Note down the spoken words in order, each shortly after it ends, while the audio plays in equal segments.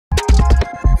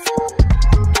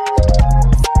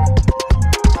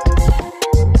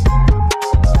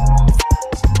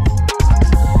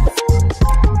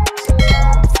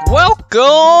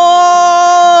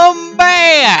Welcome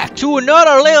back to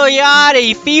another Lil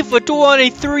Yachty FIFA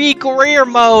 23 career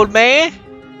mode, man.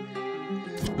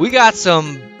 We got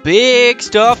some big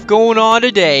stuff going on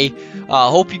today.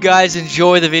 Hope you guys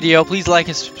enjoy the video. Please like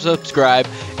and subscribe.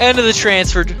 End of the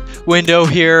transfer window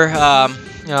here.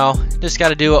 You know, just got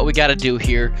to do what we got to do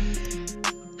here.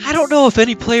 I don't know if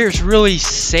any player's really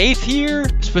safe here,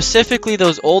 specifically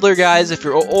those older guys. If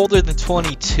you're older than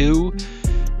 22,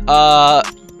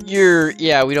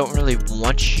 yeah, we don't really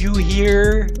want you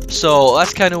here. So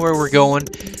that's kind of where we're going.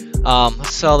 Let's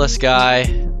sell this guy.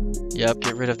 Yep,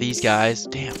 get rid of these guys.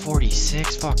 Damn,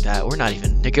 46. Fuck that. We're not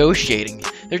even negotiating.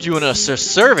 They're doing us a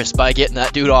service by getting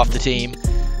that dude off the team.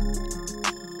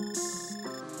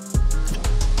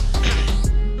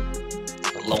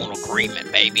 A loan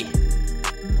agreement, baby.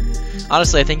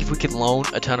 Honestly, I think if we could loan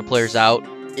a ton of players out,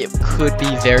 it could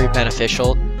be very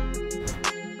beneficial.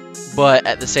 But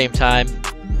at the same time,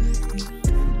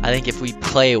 I think if we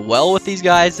play well with these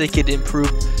guys, they could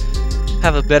improve,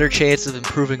 have a better chance of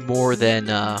improving more than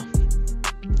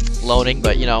loaning.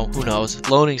 But, you know, who knows?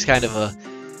 Loaning's kind of a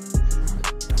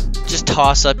just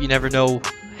toss-up. You never know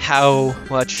how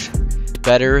much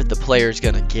better the player's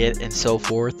going to get and so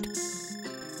forth.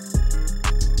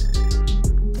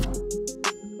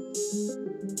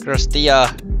 Cristia,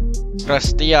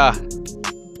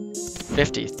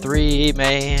 53,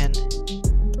 man.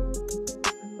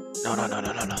 No.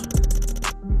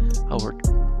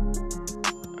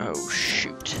 Oh,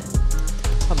 shoot.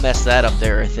 I'll mess that up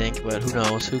there, I think, but who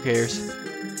knows? Who cares?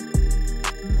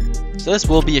 So this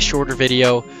will be a shorter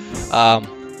video. Oh,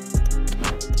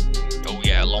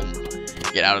 yeah, loan.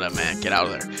 Get out of there, man. Get out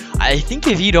of there. I think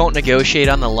if you don't negotiate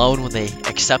on the loan when they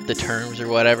accept the terms or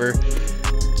whatever,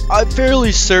 I'm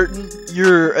fairly certain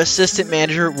your assistant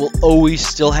manager will always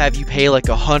still have you pay like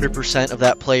 100% of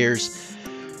that player's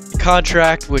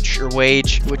contract, or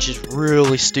wage, which is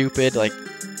really stupid. Like,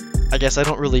 I guess I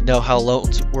don't really know how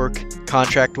loans work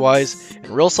contract-wise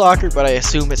in real soccer, but I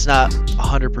assume it's not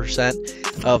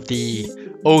 100% of the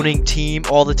owning team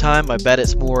all the time. I bet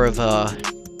it's more of a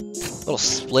little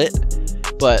split,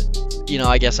 but, you know,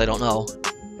 I guess I don't know.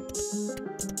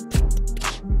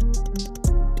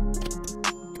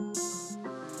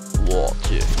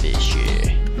 Water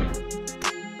fishy.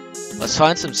 Let's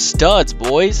find some studs,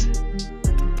 boys.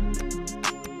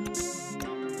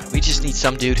 We just need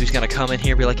some dude who's gonna come in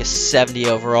here and be like a 70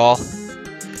 overall.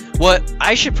 What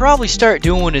I should probably start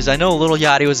doing is, I know Lil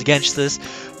Yachty was against this,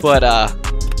 but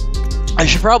I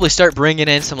should probably start bringing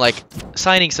in some, like,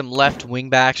 signing some left wing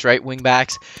backs, right wing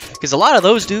backs, because a lot of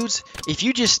those dudes, if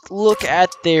you just look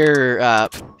at their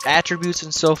attributes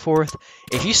and so forth,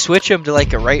 if you switch them to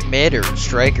like a right mid or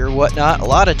striker or whatnot, a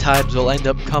lot of times they'll end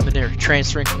up coming or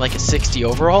transferring from like a 60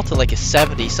 overall to like a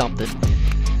 70 something.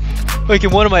 Like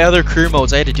in one of my other career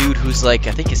modes, I had a dude who's like,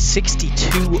 I think a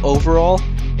 62 overall,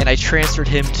 and I transferred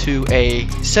him to a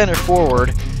center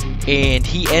forward, and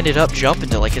he ended up jumping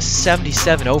to like a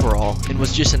 77 overall and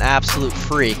was just an absolute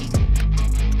freak.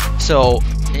 So,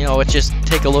 you know, let's just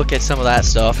take a look at some of that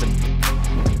stuff and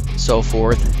so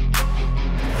forth.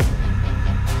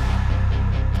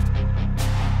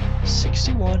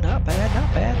 61, not bad,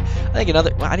 not bad. I think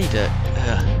another, well,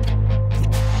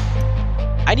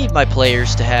 I need my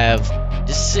players to have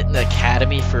just sit in the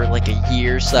academy for like a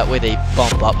year, so that way they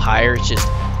bump up higher. It's just,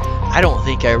 I don't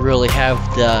think I really have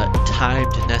the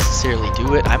time to necessarily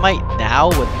do it. I might now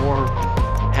with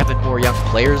having more young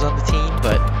players on the team,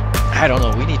 but I don't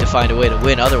know. We need to find a way to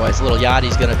win. Otherwise, Lil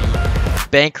Yachty's gonna be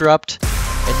bankrupt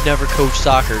and never coach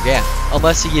soccer again,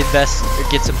 unless he invests or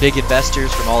gets some big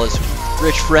investors from all his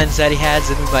rich friends that he has.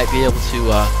 Then we might be able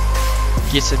to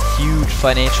get some huge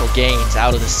financial gains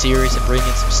out of the series and bring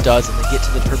in some studs and then get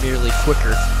to the Premier League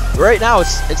quicker. But right now,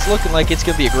 it's looking like it's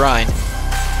gonna be a grind.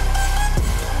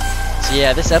 So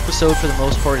yeah, this episode for the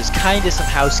most part is kind of some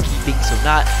housekeeping, so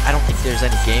I don't think there's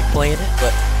any gameplay in it,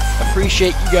 but I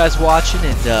appreciate you guys watching,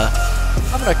 and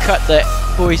I'm gonna cut the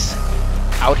voice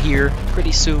out here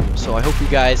pretty soon, so I hope you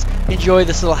guys enjoy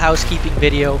this little housekeeping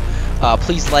video.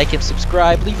 Please like and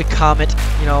subscribe, leave a comment,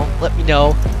 you know, let me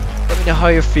know how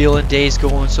you're feeling, days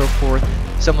going, so forth.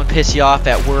 Someone piss you off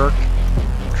at work,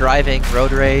 driving,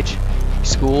 road rage,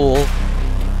 school,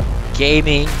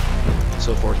 gaming,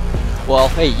 so forth. Well,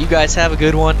 hey, you guys have a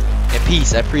good one, and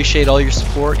peace. I appreciate all your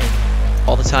support and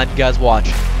all the time you guys watch.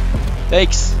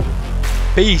 Thanks.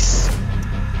 Peace.